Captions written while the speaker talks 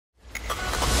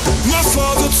My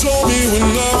father told me when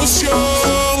I was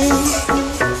young,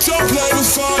 don't play with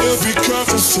fire, be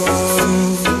careful,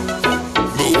 son.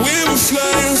 But we were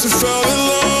flames that fell in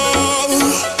love.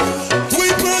 We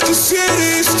burnt the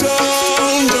cities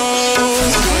down,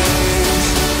 down.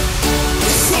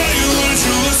 Before you learned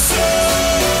your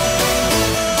lesson,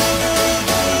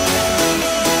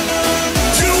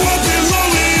 you won't be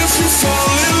lonely if you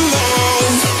fall in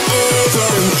love. Over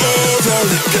and over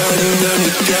again and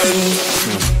again.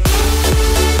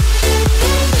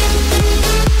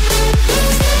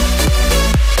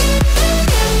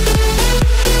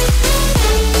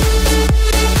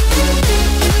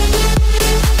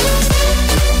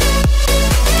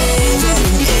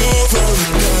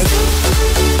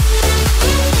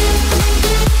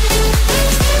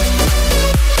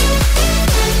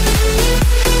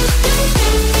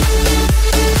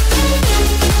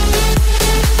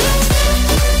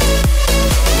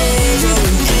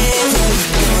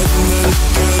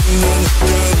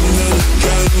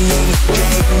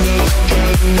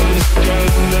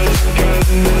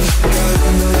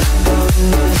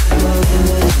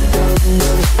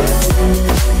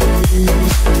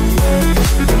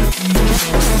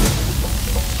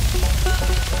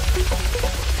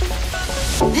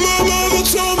 My mother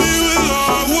told me when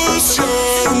I was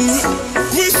young,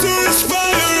 we still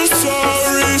inspire,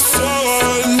 sorry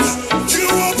son. You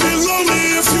won't be lonely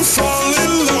if you fall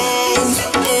in love.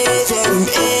 Over and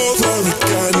over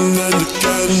again and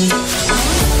again.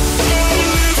 I'm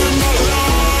living my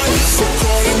life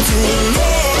according to the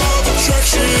law of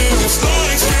attraction. It's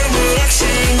like camera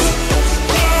action.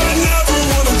 I never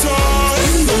wanna die.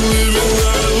 I'm living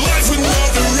that life with no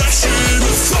direction.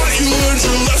 I thought you learned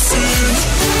your lesson.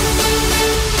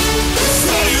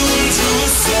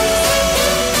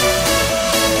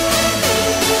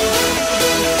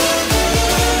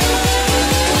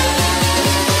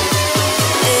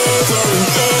 Over and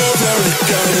over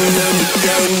again and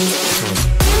again.